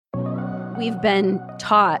we've been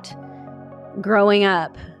taught growing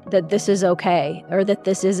up that this is okay, or that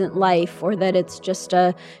this isn't life, or that it's just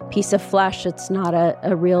a piece of flesh. It's not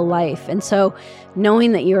a real life. And so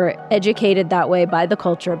knowing that you're educated that way by the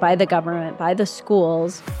culture, by the government, by the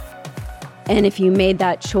schools, and if you made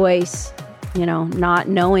that choice, not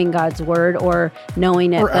knowing God's word or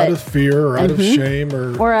knowing it, or out of fear or out of shame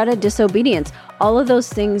or out of disobedience, all of those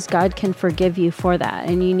things, God can forgive you for that.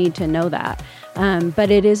 And you need to know that. But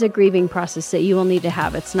it is a grieving process that you will need to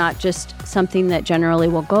have. It's not just something that generally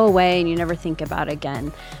will go away and you never think about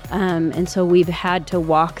again. And so we've had to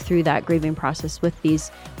walk through that grieving process with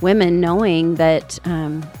these women, knowing that,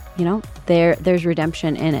 there's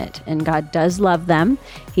redemption in it. And God does love them.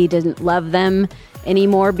 He didn't love them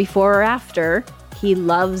anymore before or after. He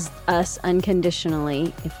loves us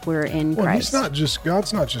unconditionally if we're in Christ.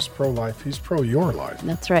 God's not just pro-life, he's pro your life.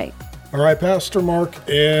 That's right. All right, Pastor Mark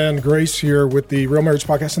and Grace here with the Real Marriage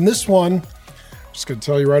Podcast. And this one, I'm just going to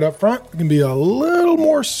tell you right up front, it can be a little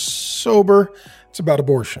more sober. It's about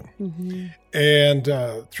abortion. Mm-hmm.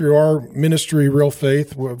 And through our ministry, Real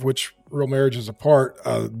Faith, of which Real Marriage is a part,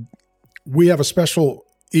 we have a special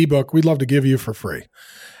ebook we'd love to give you for free.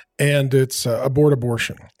 And it's Abort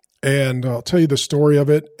Abortion. And I'll tell you the story of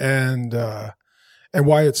it and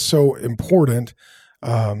why it's so important.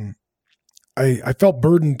 I felt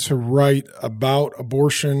burdened to write about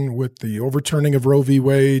abortion with the overturning of Roe v.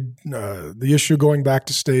 Wade, the issue going back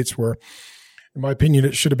to states where, in my opinion,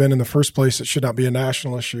 it should have been in the first place. It should not be a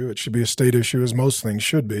national issue. It should be a state issue, as most things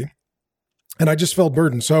should be. And I just felt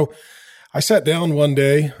burdened. So I sat down one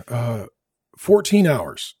day, 14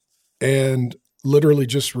 hours, and literally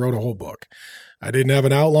just wrote a whole book. I didn't have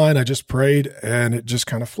an outline. I just prayed, and it just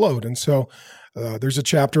kind of flowed. And so there's a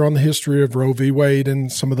chapter on the history of Roe v. Wade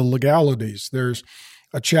and some of the legalities. There's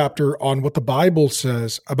a chapter on what the Bible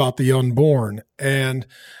says about the unborn. And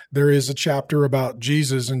there is a chapter about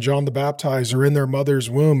Jesus and John the Baptizer in their mother's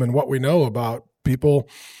womb and what we know about people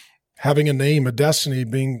having a name, a destiny,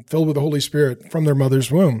 being filled with the Holy Spirit from their mother's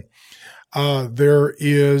womb. There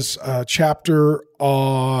is a chapter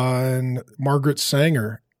on Margaret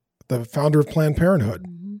Sanger, the founder of Planned Parenthood,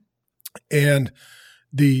 and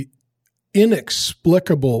the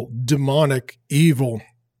inexplicable demonic evil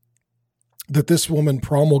that this woman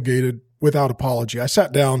promulgated without apology. I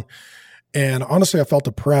sat down and honestly, I felt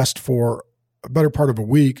depressed for a better part of a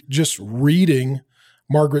week just reading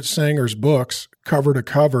Margaret Sanger's books cover to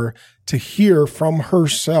cover to hear from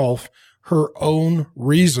herself her own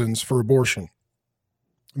reasons for abortion.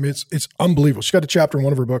 I mean, it's unbelievable. She got a chapter in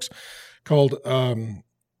one of her books called, something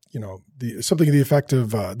to the effect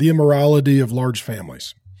of the immorality of large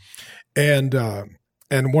families. And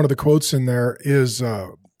one of the quotes in there is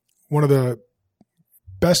one of the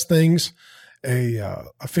best things a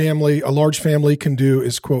large family can do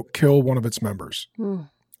is, quote, kill one of its members.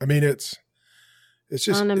 I mean, it's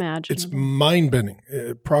just unimaginable. It's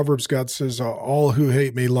mind-bending. Proverbs, God says, all who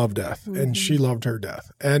hate me love death, and she loved her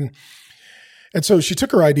death. And so she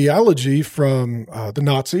took her ideology from the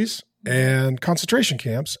Nazis and concentration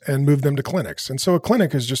camps and moved them to clinics. And so a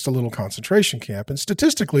clinic is just a little concentration camp. And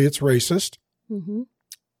statistically, it's racist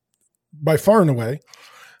by far and away.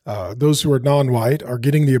 Those who are non-white are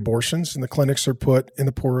getting the abortions, and the clinics are put in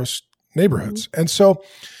the poorest neighborhoods. And so,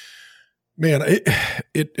 man,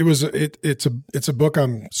 it's a book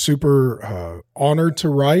I'm super honored to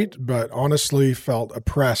write, but honestly felt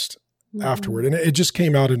oppressed afterward. And it just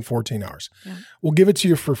came out in 14 hours. Yeah. We'll give it to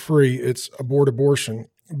you for free. It's Abort Abortion.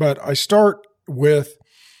 But I start with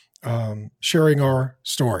sharing our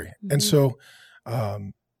story. And so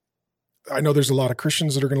I know there's a lot of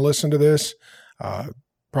Christians that are going to listen to this,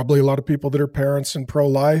 probably a lot of people that are parents and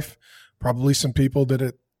pro-life, probably some people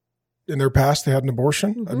that in their past they had an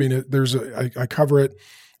abortion. I mean, I cover it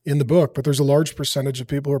in the book, but there's a large percentage of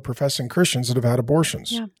people who are professing Christians that have had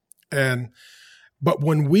abortions. Yeah. But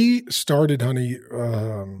when we started, honey,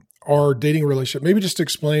 our dating relationship, maybe just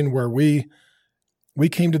explain where we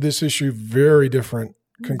came to this issue very different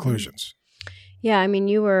conclusions. Yeah, I mean,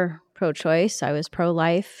 you were pro-choice. I was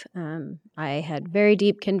pro-life. I had very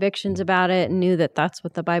deep convictions about it and knew that that's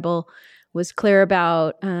what the Bible was clear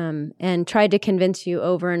about, and tried to convince you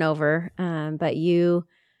over and over. But you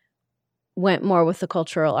went more with the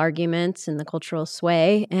cultural arguments and the cultural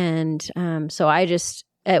sway. And so I just,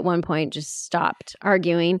 at one point, just stopped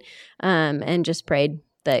arguing and just prayed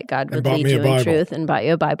that God would lead you in truth and bought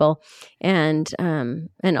you a Bible. And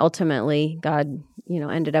ultimately God,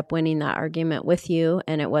 ended up winning that argument with you.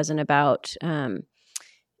 And it wasn't about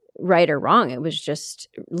right or wrong. It was just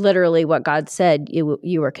literally what God said. You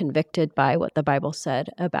were convicted by what the Bible said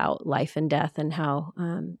about life and death, and how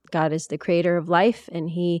God is the creator of life, and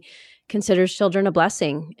he considers children a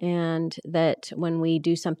blessing, and that when we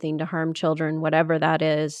do something to harm children, whatever that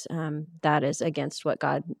is against what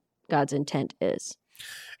God's intent is.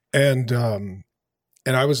 And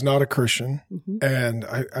I was not a Christian, and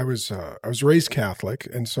I was raised Catholic,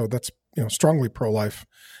 and so that's strongly pro-life,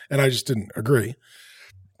 and I just didn't agree.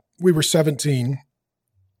 We were 17,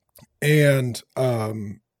 and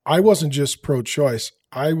I wasn't just pro-choice.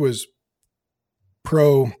 I was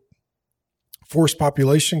pro-forced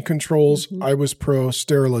population controls. I was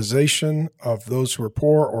pro-sterilization of those who are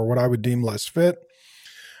poor or what I would deem less fit.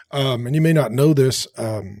 And you may not know this,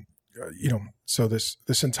 so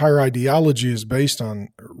this entire ideology is based on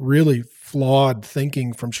really flawed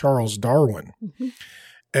thinking from Charles Darwin.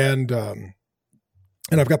 And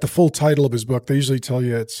I've got the full title of his book. They usually tell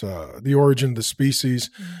you it's The Origin of the Species.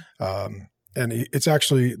 And it's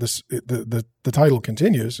actually the title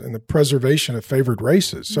continues, and the preservation of favored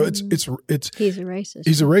races. So it's he's a racist.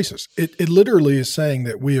 He's a racist. It literally is saying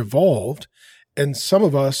that we evolved, and some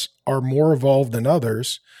of us are more evolved than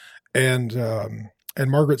others. And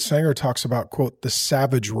Margaret Sanger talks about, quote, the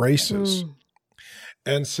savage races.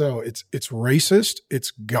 And so it's racist.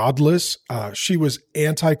 It's godless. She was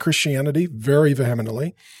anti-Christianity very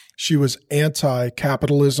vehemently. She was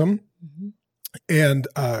anti-capitalism. And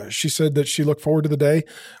she said that she looked forward to the day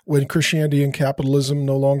when Christianity and capitalism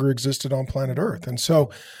no longer existed on planet Earth. And so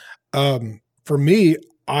for me,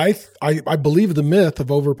 I believe the myth of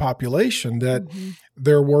overpopulation, that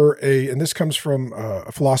there were and this comes from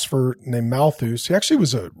a philosopher named Malthus. He actually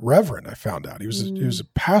was a reverend, I found out. He was a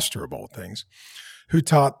pastor of all things, who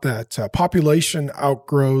taught that population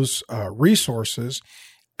outgrows resources,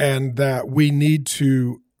 and that we need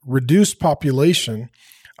to reduce population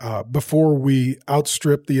before we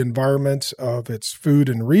outstrip the environment of its food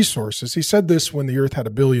and resources. He said this when the earth had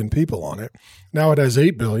 1 billion people on it. Now it has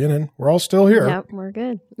 8 billion, and we're all still here. Yep, we're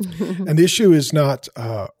good. And the issue is not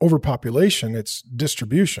overpopulation, it's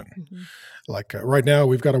distribution. Like right now,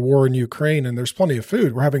 we've got a war in Ukraine, and there's plenty of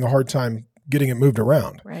food. We're having a hard time getting it moved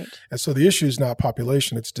around. Right. And so the issue is not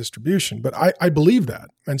population, it's distribution. But I believe that.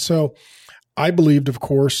 And so I believed, of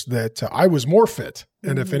course, that I was more fit.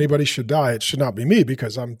 And if anybody should die, it should not be me,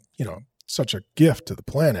 because I'm, such a gift to the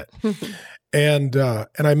planet. And I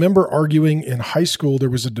remember arguing in high school. There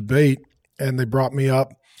was a debate, and they brought me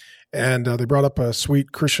up, and they brought up a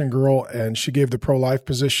sweet Christian girl, and she gave the pro-life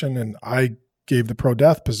position, and I gave the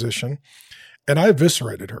pro-death position. And I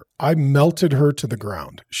eviscerated her. I melted her to the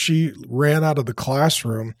ground. She ran out of the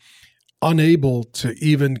classroom, unable to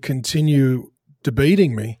even continue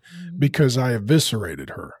debating me because I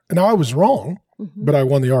eviscerated her. And I was wrong, but I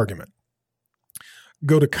won the argument.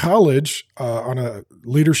 Go to college on a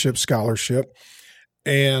leadership scholarship,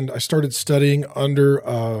 and I started studying under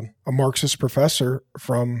a Marxist professor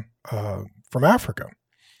from Africa.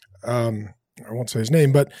 I won't say his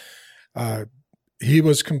name, but he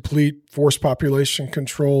was complete forced population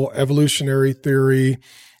control, evolutionary theory.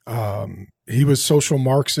 He was social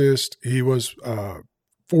Marxist. He was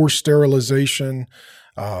forced sterilization.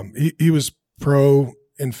 He was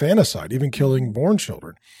pro-infanticide, even killing born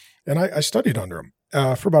children. And I studied under him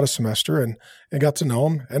for about a semester and got to know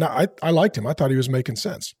him. And I liked him. I thought he was making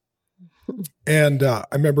sense. And I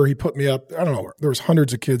remember he put me up. I don't know. There was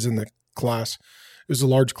hundreds of kids in the class. It was a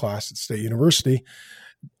large class at State University.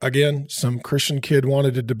 Again, some Christian kid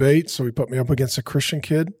wanted to debate, so he put me up against a Christian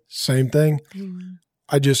kid. Same thing.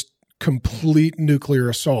 I just complete nuclear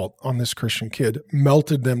assault on this Christian kid,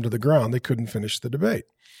 melted them to the ground. They couldn't finish the debate.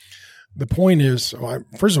 The point is,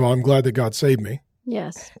 first of all, I'm glad that God saved me.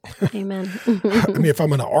 Yes. Amen. I mean, if I'm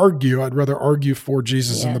going to argue, I'd rather argue for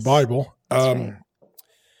Jesus in the Bible. Right.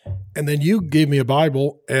 And then you gave me a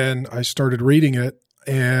Bible, and I started reading it,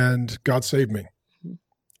 and God saved me.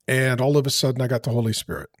 And all of a sudden, I got the Holy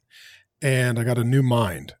Spirit, and I got a new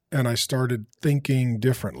mind, and I started thinking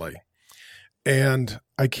differently. And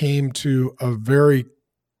I came to a very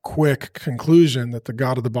quick conclusion that the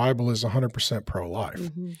God of the Bible is 100% pro-life.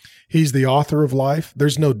 He's the author of life.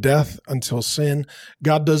 There's no death until sin.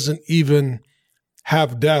 God doesn't even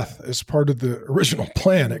have death as part of the original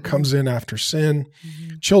plan. It comes in after sin.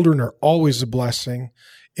 Children are always a blessing.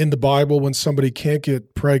 In the Bible, when somebody can't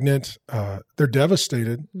get pregnant, they're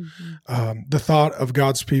devastated. The thought of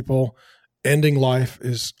God's people ending life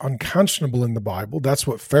is unconscionable in the Bible. That's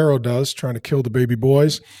what Pharaoh does, trying to kill the baby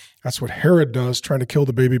boys. That's what Herod does, trying to kill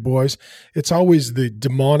the baby boys. It's always the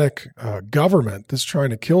demonic government that's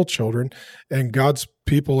trying to kill children, and God's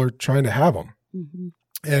people are trying to have them.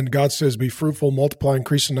 And God says, be fruitful, multiply,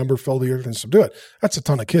 increase in number, fill the earth, and subdue it. That's a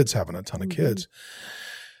ton of kids having a ton of kids.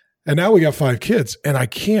 And now we got 5 kids, and I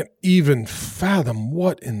can't even fathom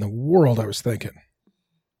what in the world I was thinking.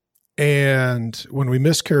 And when we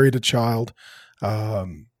miscarried a child,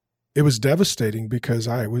 it was devastating because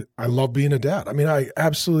I love being a dad. I mean, I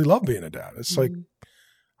absolutely love being a dad. It's like,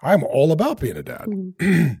 I'm all about being a dad.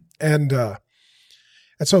 And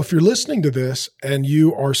so if you're listening to this and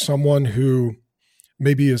you are someone who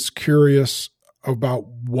maybe is curious about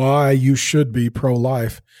why you should be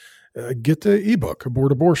pro-life, get the ebook,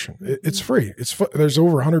 Abort Abortion. It's free. There's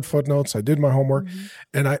over 100 footnotes. I did my homework,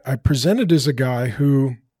 and I presented as a guy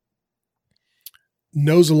who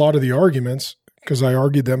knows a lot of the arguments because I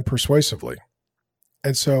argued them persuasively.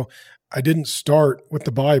 And so I didn't start with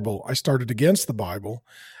the Bible. I started against the Bible.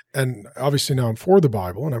 And obviously now I'm for the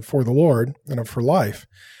Bible, and I'm for the Lord, and I'm for life.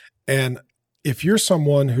 And if you're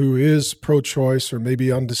someone who is pro-choice or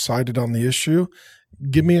maybe undecided on the issue,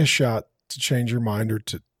 give me a shot to change your mind or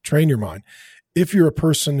to train your mind. If you're a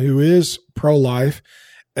person who is pro-life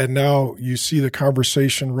and now you see the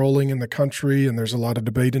conversation rolling in the country and there's a lot of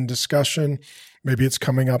debate and discussion, maybe it's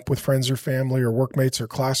coming up with friends or family or workmates or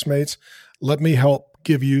classmates, let me help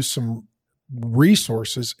give you some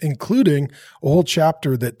resources, including a whole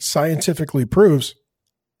chapter that scientifically proves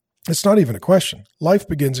it's not even a question. Life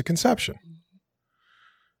begins at conception.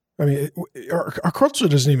 I mean, our culture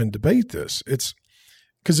doesn't even debate this. It's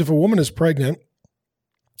because if a woman is pregnant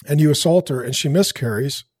and you assault her and she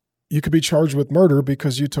miscarries, you could be charged with murder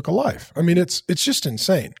because you took a life. I mean, it's just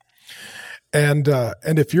insane. And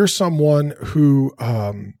if you're someone who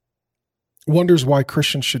wonders why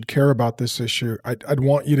Christians should care about this issue, I'd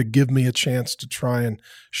want you to give me a chance to try and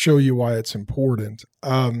show you why it's important.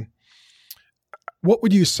 What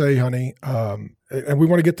would you say, honey? And we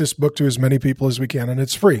want to get this book to as many people as we can, and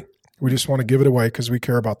it's free. We just want to give it away because we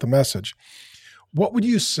care about the message. What would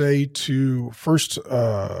you say to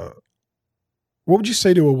what would you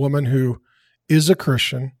say to a woman who is a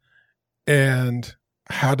Christian and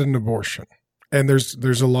had an abortion? And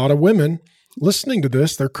there's a lot of women listening to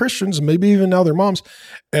this. They're Christians, maybe even now they're moms.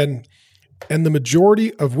 And the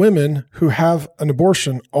majority of women who have an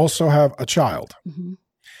abortion also have a child.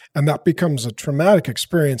 And that becomes a traumatic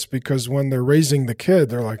experience because when they're raising the kid,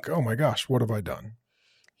 they're like, oh my gosh, what have I done?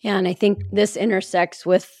 Yeah, and I think this intersects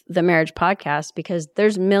with the Marriage Podcast because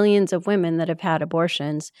there's millions of women that have had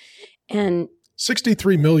abortions. And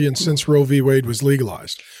 63 million since Roe v. Wade was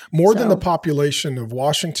legalized. More than the population of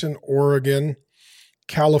Washington, Oregon,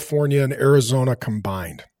 California, and Arizona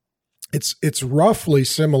combined. It's roughly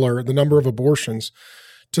similar, the number of abortions,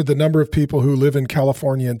 to the number of people who live in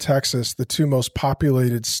California and Texas, the 2 most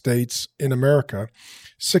populated states in America.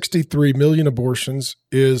 63 million abortions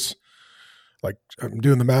is, like, I'm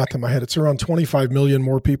doing the math in my head, it's around 25 million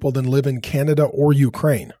more people than live in Canada or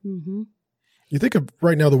Ukraine. You think of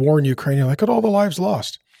right now the war in Ukraine, you're like, look at all the lives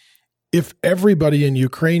lost. If everybody in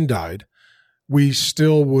Ukraine died, we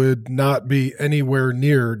still would not be anywhere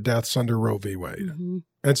near deaths under Roe v. Wade.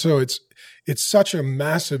 And so it's such a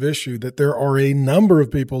massive issue that there are a number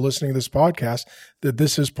of people listening to this podcast that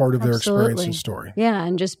this is part of their experience and story. Yeah,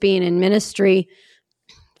 and just being in ministry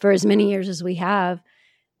for as many years as we have,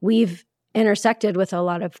 we've intersected with a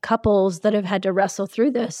lot of couples that have had to wrestle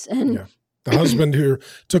through this. And the husband who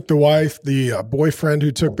took the wife, the boyfriend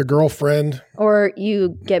who took the girlfriend. Or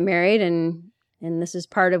you get married and this is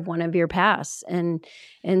part of one of your pasts. And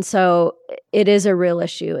so it is a real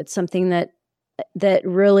issue. It's something that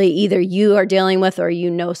really either you are dealing with or you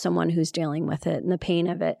know someone who's dealing with it and the pain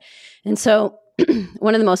of it. And so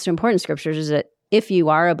one of the most important scriptures is that if you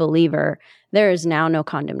are a believer, there is now no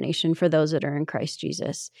condemnation for those that are in Christ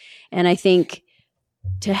Jesus. And I think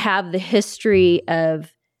to have the history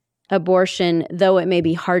of abortion, though it may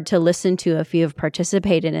be hard to listen to if you have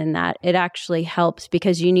participated in that, it actually helps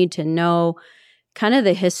because you need to know kind of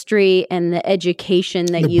the history and the education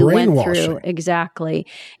that you went through. Exactly.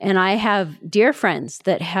 And I have dear friends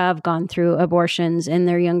that have gone through abortions in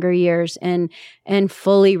their younger years and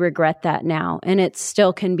fully regret that now. And it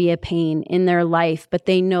still can be a pain in their life, but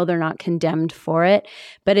they know they're not condemned for it.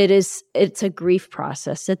 But it's a grief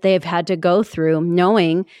process that they've had to go through,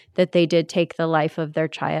 knowing that they did take the life of their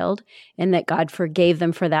child and that God forgave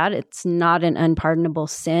them for that. It's not an unpardonable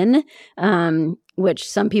sin. Which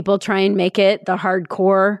some people try and make it. The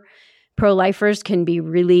hardcore pro-lifers can be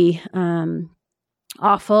really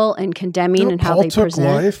awful and condemning in how they present.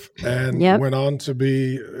 Paul took life and went on to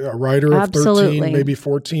be a writer of 13, maybe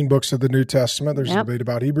 14 books of the New Testament. There's a debate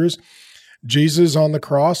about Hebrews. Jesus on the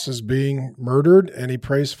cross is being murdered, and he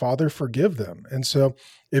prays, Father, forgive them. And so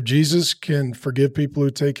if Jesus can forgive people who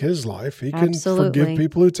take his life, he can Absolutely. forgive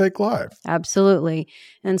people who take life. Absolutely.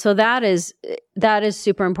 And so that is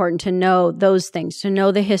super important to know those things, to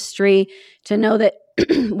know the history, to know that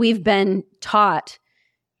we've been taught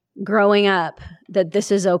growing up that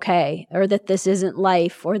this is okay, or that this isn't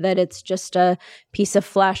life, or that it's just a piece of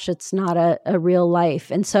flesh. It's not a real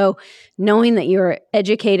life. And so knowing that you're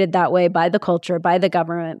educated that way by the culture, by the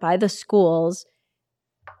government, by the schools,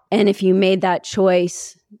 and if you made that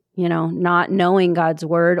choice, not knowing God's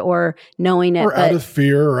word or knowing it, or out of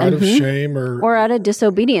fear or out of shame or out of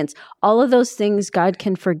disobedience, all of those things, God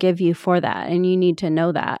can forgive you for that. And you need to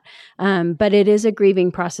know that. But it is a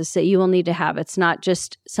grieving process that you will need to have. It's not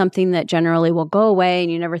just something that generally will go away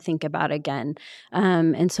and you never think about again.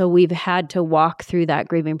 And so we've had to walk through that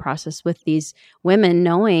grieving process with these women,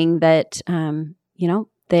 knowing that,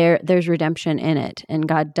 there's redemption in it, and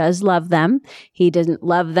God does love them. He doesn't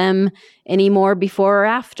love them anymore before or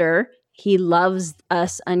after. He loves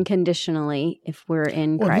us unconditionally if we're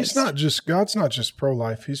in Christ. God's not just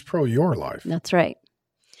pro-life, he's pro your life. That's right.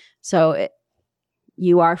 So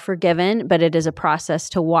you are forgiven, but it is a process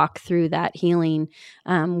to walk through that healing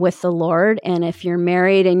with the Lord. And if you're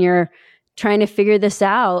married and you're trying to figure this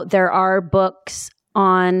out, there are books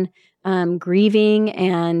on grieving,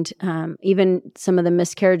 and even some of the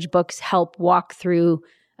miscarriage books help walk through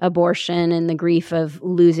abortion and the grief of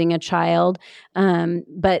losing a child.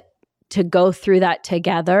 But to go through that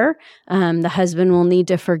together, the husband will need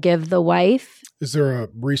to forgive the wife. Is there a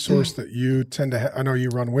resource that you tend to have? I know you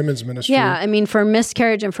run women's ministry. Yeah, I mean, for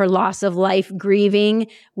miscarriage and for loss of life grieving,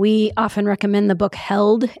 we often recommend the book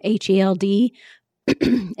Held, H-E-L-D.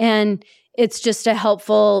 And it's just a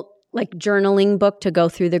helpful journaling book to go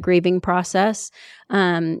through the grieving process.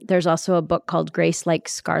 There's also a book called Grace Like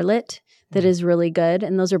Scarlet that is really good.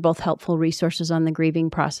 And those are both helpful resources on the grieving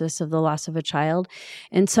process of the loss of a child.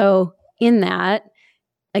 And so in that,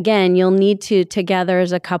 again, you'll need to, together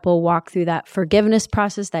as a couple, walk through that forgiveness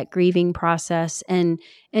process, that grieving process, and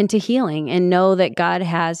to healing, and know that God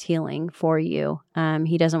has healing for you.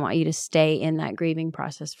 He doesn't want you to stay in that grieving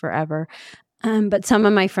process forever. But some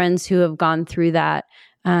of my friends who have gone through that,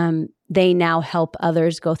 they now help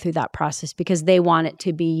others go through that process because they want it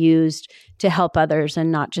to be used to help others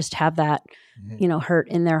and not just have that, hurt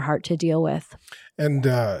in their heart to deal with. And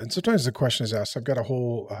sometimes the question is asked, I've got a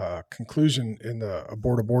whole conclusion in the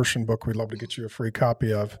Abort Abortion book we'd love to get you a free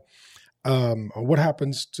copy of. What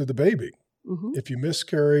happens to the baby if you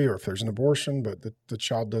miscarry or if there's an abortion, but the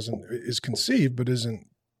child is conceived but isn't,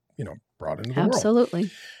 brought into the world?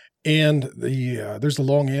 Absolutely. And there's a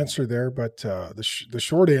long answer there, but the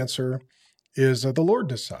short answer is the Lord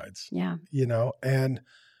decides. Yeah. And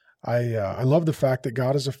I love the fact that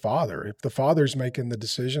God is a father. If the father's making the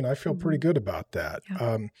decision, I feel pretty good about that.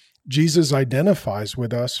 Yeah. Jesus identifies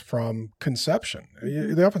with us from conception.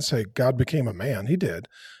 They often say God became a man. He did.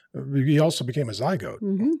 He also became a zygote.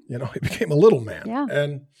 He became a little man. Yeah.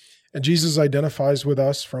 And Jesus identifies with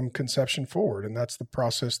us from conception forward, and that's the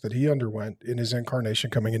process that he underwent in his incarnation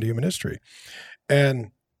coming into human history.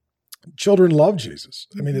 And children love Jesus.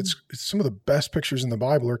 I mean, it's some of the best pictures in the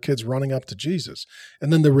Bible are kids running up to Jesus.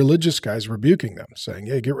 And then the religious guys rebuking them, saying,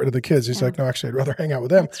 hey, get rid of the kids. He's like, no, actually, I'd rather hang out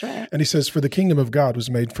with them. That's right. And he says, for the kingdom of God was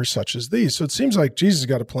made for such as these. So it seems like Jesus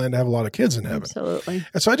got a plan to have a lot of kids in heaven. Absolutely.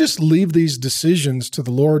 And so I just leave these decisions to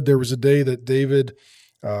the Lord. There was a day that David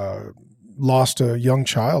lost a young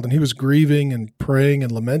child, and he was grieving and praying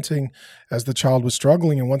and lamenting as the child was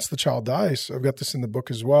struggling. And once the child dies, I've got this in the book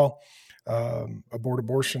as well, Abort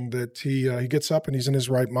Abortion, that he gets up and he's in his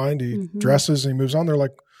right mind. He dresses and he moves on. They're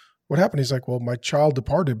like, what happened? He's like, well, my child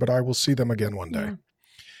departed, but I will see them again one day. Yeah.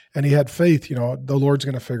 And he had faith, the Lord's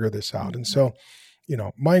going to figure this out. And so,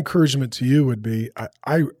 my encouragement to you would be,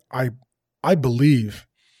 I believe,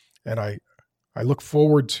 and I look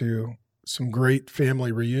forward to some great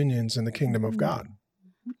family reunions in the kingdom of God.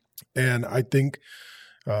 And I think,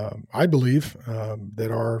 I believe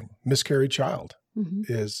that our miscarried child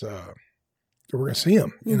is, we're going to see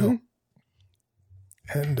him, and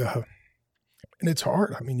it's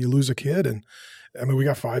hard. I mean, you lose a kid, and we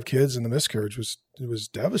got 5 kids, and the miscarriage was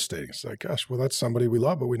devastating. It's like, gosh, well, that's somebody we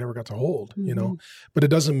love, but we never got to hold, but it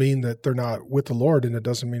doesn't mean that they're not with the Lord, and it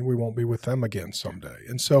doesn't mean we won't be with them again someday.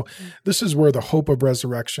 And so this is where the hope of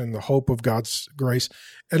resurrection, the hope of God's grace,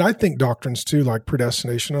 and I think doctrines too, like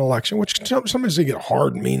predestination and election, which sometimes they get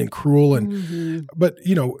hard and mean and cruel, and but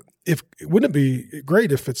wouldn't it be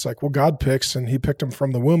great if it's like, well, God picks, and he picked them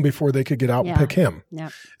from the womb before they could get out and pick him. Yeah.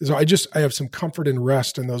 So I have some comfort and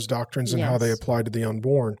rest in those doctrines and how they apply to the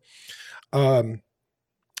unborn.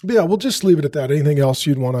 Yeah, we'll just leave it at that. Anything else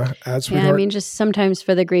you'd want to add, sweetheart? Yeah, I mean, just sometimes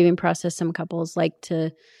for the grieving process, some couples like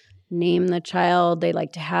to name the child. They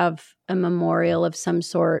like to have a memorial of some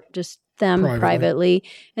sort, just them privately.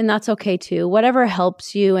 And that's okay too. Whatever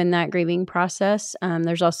helps you in that grieving process.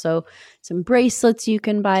 There's also some bracelets you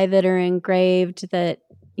can buy that are engraved that,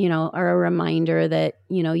 are a reminder that,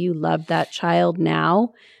 you love that child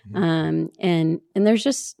now. And there's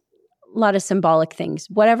just a lot of symbolic things.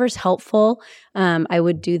 Whatever's helpful, I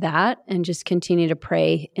would do that and just continue to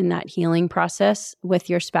pray in that healing process with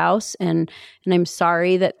your spouse. And I'm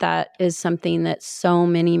sorry that is something that so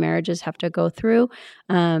many marriages have to go through,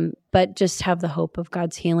 but just have the hope of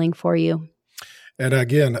God's healing for you. And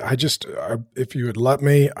again, if you would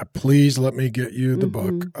please let me get you the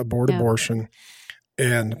book, Abort Abortion,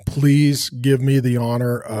 and please give me the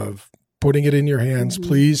honor of putting it in your hands.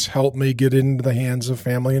 Please help me get into the hands of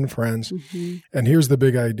family and friends. And here's the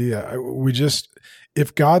big idea.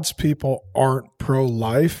 If God's people aren't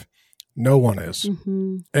pro-life, no one is.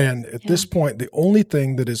 And at this point, the only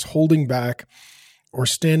thing that is holding back or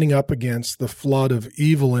standing up against the flood of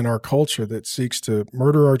evil in our culture that seeks to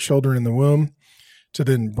murder our children in the womb, to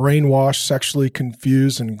then brainwash, sexually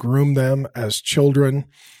confuse, and groom them as children,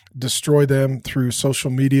 destroy them through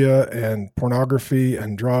social media and pornography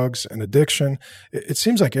and drugs and addiction. It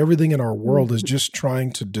seems like everything in our world is just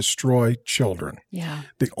trying to destroy children. Yeah.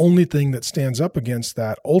 The only thing that stands up against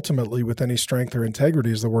that ultimately with any strength or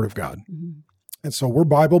integrity is the Word of God. And so we're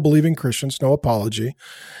Bible-believing Christians, no apology.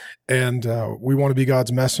 And we want to be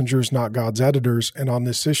God's messengers, not God's editors. And on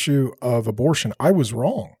this issue of abortion, I was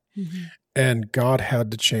wrong. And God had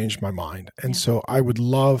to change my mind. And so I would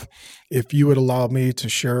love if you would allow me to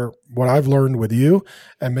share what I've learned with you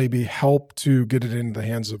and maybe help to get it into the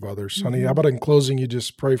hands of others. Honey, how about in closing, you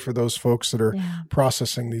just pray for those folks that are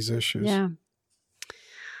processing these issues? Yeah.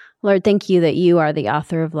 Lord, thank you that you are the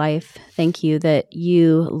author of life. Thank you that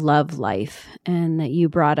you love life and that you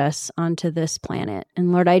brought us onto this planet.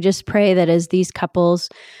 And Lord, I just pray that as these couples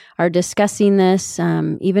are discussing this,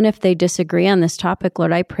 even if they disagree on this topic,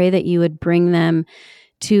 Lord, I pray that you would bring them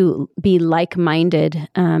to be like-minded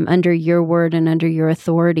under your word and under your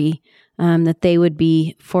authority, that they would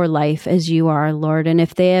be for life as you are, Lord. And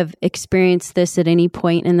if they have experienced this at any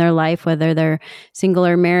point in their life, whether they're single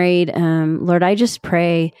or married, Lord, I just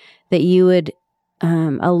pray that you would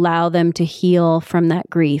allow them to heal from that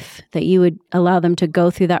grief, that you would allow them to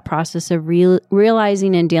go through that process of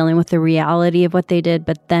realizing and dealing with the reality of what they did,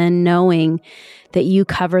 but then knowing that you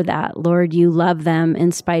cover that. Lord, you love them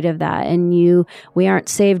in spite of that. And we aren't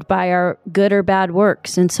saved by our good or bad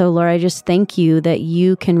works. And so, Lord, I just thank you that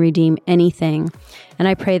you can redeem anything. And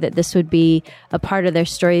I pray that this would be a part of their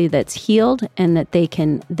story that's healed and that they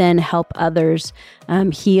can then help others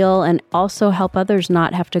heal and also help others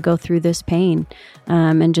not have to go through this pain,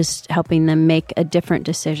 and just helping them make a different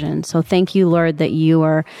decision. So thank you, Lord, that you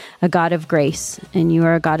are a God of grace and you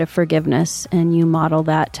are a God of forgiveness, and you model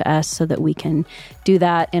that to us so that we can do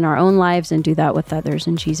that in our own lives and do that with others.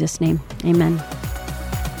 In Jesus' name, amen.